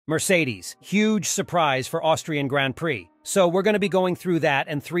Mercedes, huge surprise for Austrian Grand Prix. So we're going to be going through that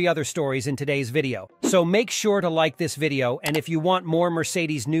and 3 other stories in today's video. So make sure to like this video, and if you want more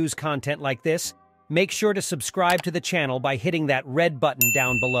Mercedes news content like this, make sure to subscribe to the channel by hitting that red button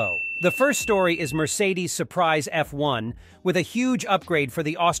down below. The first story is Mercedes' surprise F1 with a huge upgrade for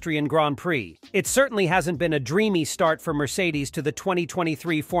the Austrian Grand Prix. It certainly hasn't been a dreamy start for Mercedes to the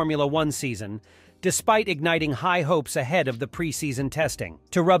 2023 Formula One season, despite igniting high hopes ahead of the pre-season testing.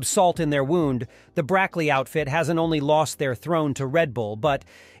 To rub salt in their wound, the Brackley outfit hasn't only lost their throne to Red Bull, but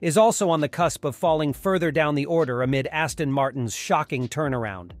is also on the cusp of falling further down the order amid Aston Martin's shocking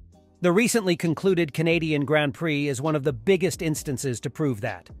turnaround. The recently concluded Canadian Grand Prix is one of the biggest instances to prove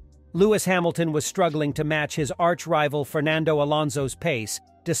that. Lewis Hamilton was struggling to match his arch-rival Fernando Alonso's pace,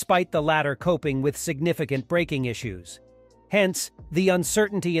 despite the latter coping with significant braking issues. Hence, the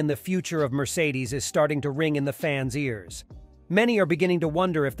uncertainty in the future of Mercedes is starting to ring in the fans' ears. Many are beginning to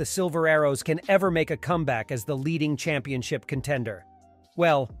wonder if the Silver Arrows can ever make a comeback as the leading championship contender.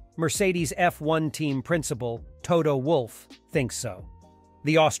 Well, Mercedes' F1 team principal, Toto Wolff, thinks so.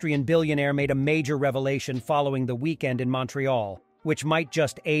 The Austrian billionaire made a major revelation following the weekend in Montreal, which might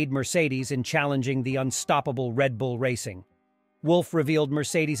just aid Mercedes in challenging the unstoppable Red Bull Racing. Wolff revealed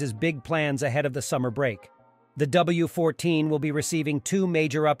Mercedes' big plans ahead of the summer break. The W14 will be receiving 2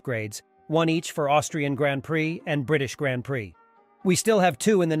 major upgrades, one each for Austrian Grand Prix and British Grand Prix. We still have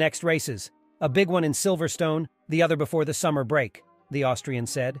 2 in the next races, a big one in Silverstone, the other before the summer break, the Austrian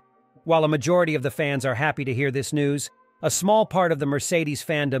said. While a majority of the fans are happy to hear this news, a small part of the Mercedes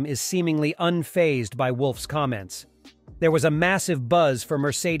fandom is seemingly unfazed by Wolff's comments. There was a massive buzz for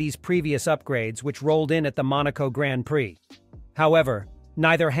Mercedes' previous upgrades which rolled in at the Monaco Grand Prix. However,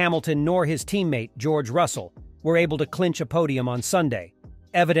 neither Hamilton nor his teammate, George Russell, were able to clinch a podium on Sunday,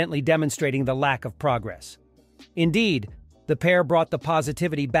 evidently demonstrating the lack of progress. Indeed, the pair brought the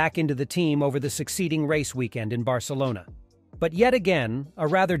positivity back into the team over the succeeding race weekend in Barcelona. But yet again, a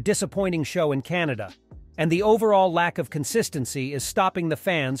rather disappointing show in Canada, and the overall lack of consistency is stopping the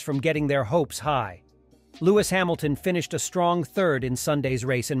fans from getting their hopes high. Lewis Hamilton finished a strong 3rd in Sunday's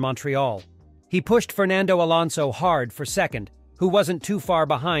race in Montreal. He pushed Fernando Alonso hard for 2nd, who wasn't too far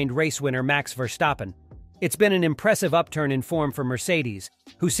behind race winner Max Verstappen. It's been an impressive upturn in form for Mercedes,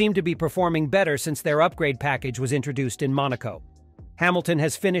 who seem to be performing better since their upgrade package was introduced in Monaco. Hamilton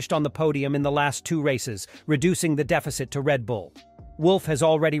has finished on the podium in the last 2 races, reducing the deficit to Red Bull. Wolff has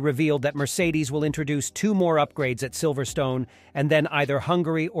already revealed that Mercedes will introduce 2 more upgrades at Silverstone and then either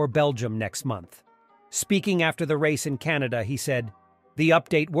Hungary or Belgium next month. Speaking after the race in Canada, he said, "The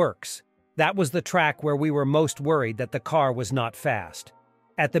update works. That was the track where we were most worried that the car was not fast.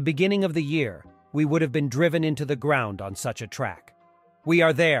 At the beginning of the year, we would have been driven into the ground on such a track. We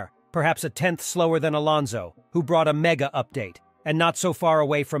are there, perhaps a 10th slower than Alonso, who brought a mega update, and not so far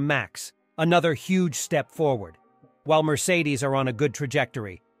away from Max, another huge step forward. While Mercedes are on a good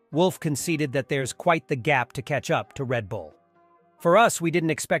trajectory, Wolff conceded that there's quite the gap to catch up to Red Bull. For us, we didn't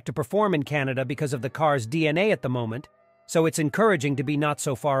expect to perform in Canada because of the car's DNA at the moment, so it's encouraging to be not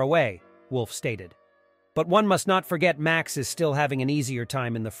so far away," Wolff stated. But one must not forget Max is still having an easier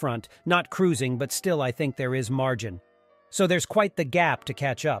time in the front, not cruising, but still I think there is margin. So there's quite the gap to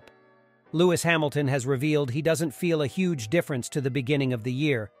catch up. Lewis Hamilton has revealed he doesn't feel a huge difference to the beginning of the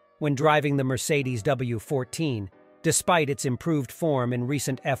year when driving the Mercedes W14, despite its improved form in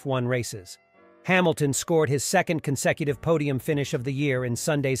recent F1 races. Hamilton scored his 2nd consecutive podium finish of the year in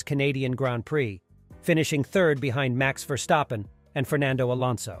Sunday's Canadian Grand Prix, finishing 3rd behind Max Verstappen and Fernando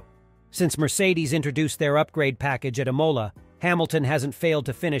Alonso. Since Mercedes introduced their upgrade package at Imola, Hamilton hasn't failed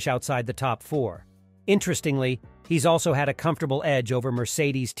to finish outside the top 4. Interestingly, he's also had a comfortable edge over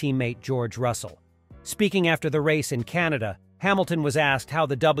Mercedes teammate George Russell. Speaking after the race in Canada, Hamilton was asked how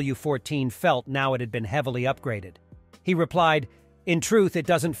the W14 felt now it had been heavily upgraded. He replied, "In truth, it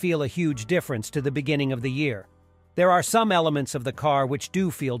doesn't feel a huge difference to the beginning of the year. There are some elements of the car which do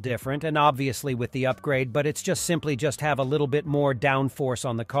feel different, and obviously with the upgrade, but it's just simply have a little bit more downforce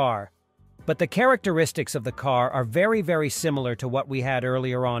on the car. But the characteristics of the car are very, very similar to what we had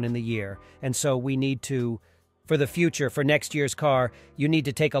earlier on in the year, and so we need to, for the future, for next year's car, you need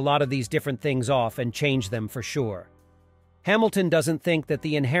to take a lot of these different things off and change them for sure." Hamilton doesn't think that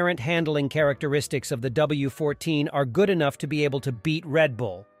the inherent handling characteristics of the W14 are good enough to be able to beat Red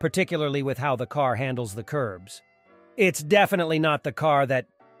Bull, particularly with how the car handles the curbs. "It's definitely not the car that,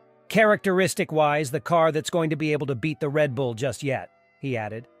 characteristic-wise, the car that's going to be able to beat the Red Bull just yet," he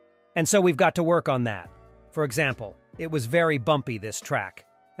added. "And so we've got to work on that. For example, it was very bumpy, this track.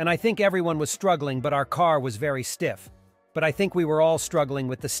 And I think everyone was struggling, but our car was very stiff. But I think we were all struggling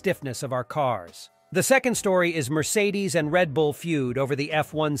with the stiffness of our cars. The second story is Mercedes and Red Bull feud over the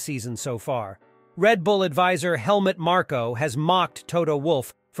F1 season so far. Red Bull advisor Helmut Marko has mocked Toto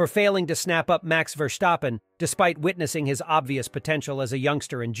Wolff for failing to snap up Max Verstappen despite witnessing his obvious potential as a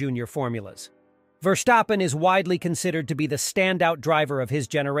youngster in junior formulas. Verstappen is widely considered to be the standout driver of his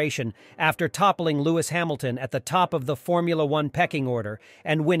generation after toppling Lewis Hamilton at the top of the Formula One pecking order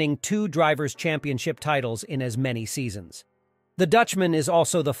and winning 2 Drivers' Championship titles in as many seasons. The Dutchman is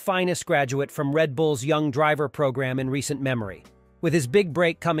also the finest graduate from Red Bull's Young Driver program in recent memory, with his big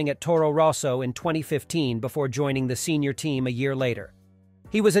break coming at Toro Rosso in 2015 before joining the senior team a year later.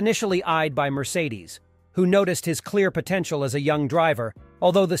 He was initially eyed by Mercedes, who noticed his clear potential as a young driver,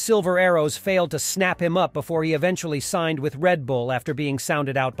 although the Silver Arrows failed to snap him up before he eventually signed with Red Bull after being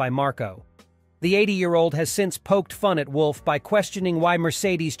sounded out by Marko. The 80-year-old has since poked fun at Wolff by questioning why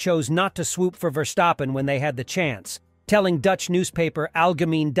Mercedes chose not to swoop for Verstappen when they had the chance, telling Dutch newspaper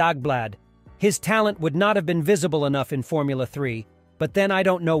Algemeen Dagblad, "His talent would not have been visible enough in Formula 3, but then I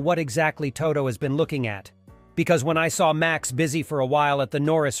don't know what exactly Toto has been looking at. Because when I saw Max busy for a while at the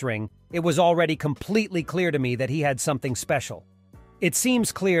Norris ring, it was already completely clear to me that he had something special." It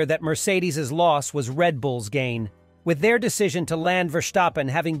seems clear that Mercedes' loss was Red Bull's gain, with their decision to land Verstappen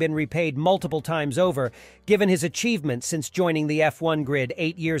having been repaid multiple times over, given his achievements since joining the F1 grid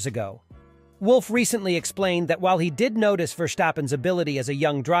 8 years ago. Wolff recently explained that while he did notice Verstappen's ability as a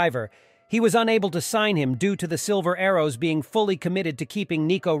young driver, he was unable to sign him due to the Silver Arrows being fully committed to keeping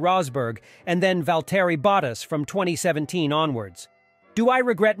Nico Rosberg and then Valtteri Bottas from 2017 onwards. "Do I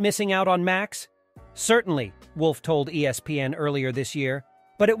regret missing out on Max?" "Certainly," Wolff told ESPN earlier this year,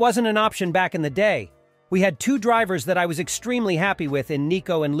 "but it wasn't an option back in the day. We had 2 drivers that I was extremely happy with in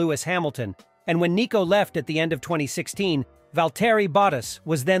Nico and Lewis Hamilton, and when Nico left at the end of 2016, Valtteri Bottas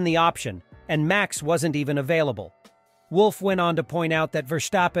was then the option, and Max wasn't even available." Wolff went on to point out that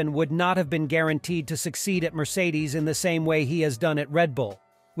Verstappen would not have been guaranteed to succeed at Mercedes in the same way he has done at Red Bull,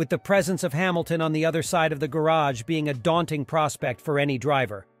 with the presence of Hamilton on the other side of the garage being a daunting prospect for any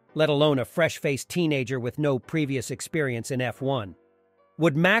driver, let alone a fresh-faced teenager with no previous experience in F1.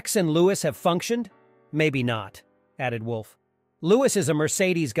 Would Max and Lewis have functioned? Maybe not, added Wolff. Lewis is a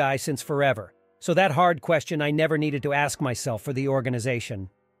Mercedes guy since forever, so that hard question I never needed to ask myself for the organization.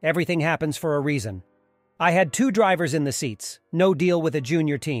 Everything happens for a reason. I had 2 drivers in the seats, no deal with a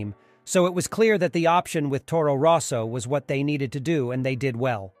junior team, so it was clear that the option with Toro Rosso was what they needed to do, and they did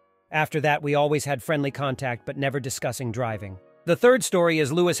well. After that, we always had friendly contact but never discussing driving. The third story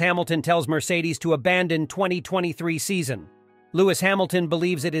is Lewis Hamilton tells Mercedes to abandon 2023 season. Lewis Hamilton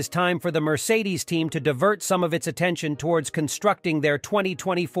believes it is time for the Mercedes team to divert some of its attention towards constructing their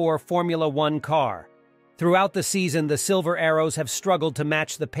 2024 Formula One car. Throughout the season, the Silver Arrows have struggled to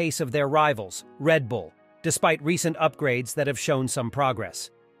match the pace of their rivals, Red Bull, despite recent upgrades that have shown some progress.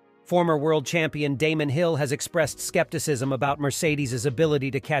 Former world champion Damon Hill has expressed skepticism about Mercedes'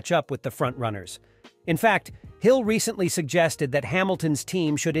 ability to catch up with the frontrunners. In fact, Hill recently suggested that Hamilton's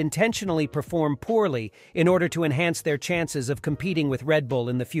team should intentionally perform poorly in order to enhance their chances of competing with Red Bull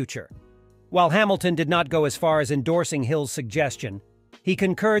in the future. While Hamilton did not go as far as endorsing Hill's suggestion, he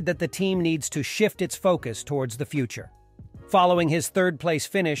concurred that the team needs to shift its focus towards the future. Following his third-place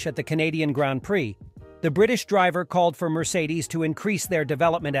finish at the Canadian Grand Prix, the British driver called for Mercedes to increase their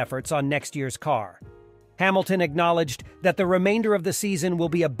development efforts on next year's car. Hamilton acknowledged that the remainder of the season will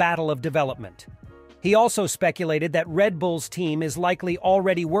be a battle of development. He also speculated that Red Bull's team is likely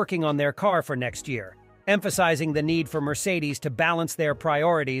already working on their car for next year, emphasizing the need for Mercedes to balance their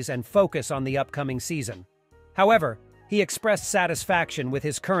priorities and focus on the upcoming season. However, he expressed satisfaction with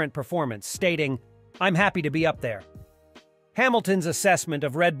his current performance, stating, "I'm happy to be up there." Hamilton's assessment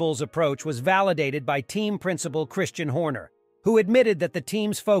of Red Bull's approach was validated by team principal Christian Horner, who admitted that the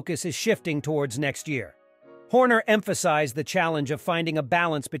team's focus is shifting towards next year. Horner emphasized the challenge of finding a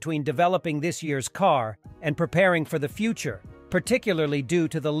balance between developing this year's car and preparing for the future, particularly due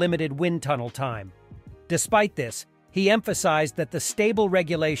to the limited wind tunnel time. Despite this, he emphasized that the stable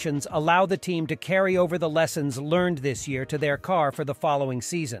regulations allow the team to carry over the lessons learned this year to their car for the following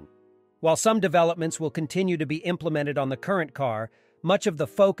season. While some developments will continue to be implemented on the current car, much of the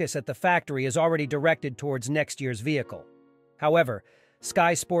focus at the factory is already directed towards next year's vehicle. However,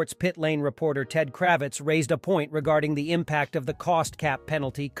 Sky Sports pit lane reporter Ted Kravitz raised a point regarding the impact of the cost cap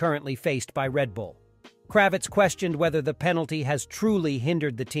penalty currently faced by Red Bull. Kravitz questioned whether the penalty has truly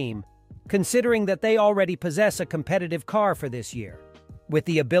hindered the team, considering that they already possess a competitive car for this year. With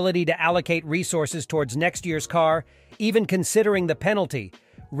the ability to allocate resources towards next year's car, even considering the penalty,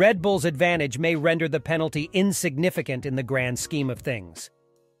 Red Bull's advantage may render the penalty insignificant in the grand scheme of things.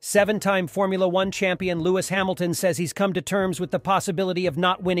 7-time Formula One champion Lewis Hamilton says he's come to terms with the possibility of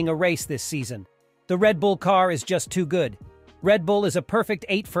not winning a race this season. The Red Bull car is just too good. Red Bull is a perfect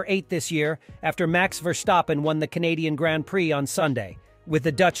 8 for 8 this year after Max Verstappen won the Canadian Grand Prix on Sunday, with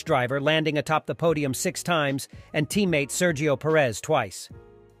the Dutch driver landing atop the podium 6 times and teammate Sergio Perez twice.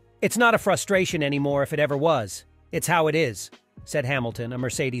 "It's not a frustration anymore if it ever was. It's how it is," said Hamilton, a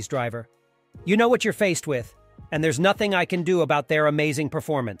Mercedes driver. "You know what you're faced with, and there's nothing I can do about their amazing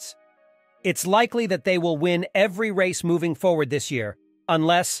performance. It's likely that they will win every race moving forward this year,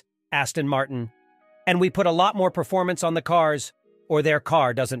 unless Aston Martin, and we put a lot more performance on the cars, or their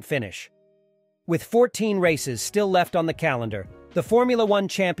car doesn't finish." With 14 races still left on the calendar, the Formula One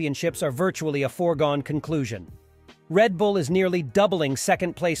championships are virtually a foregone conclusion. Red Bull is nearly doubling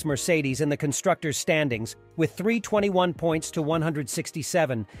second-place Mercedes in the constructors' standings with 321 points to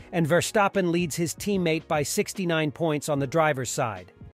 167, and Verstappen leads his teammate by 69 points on the driver's side.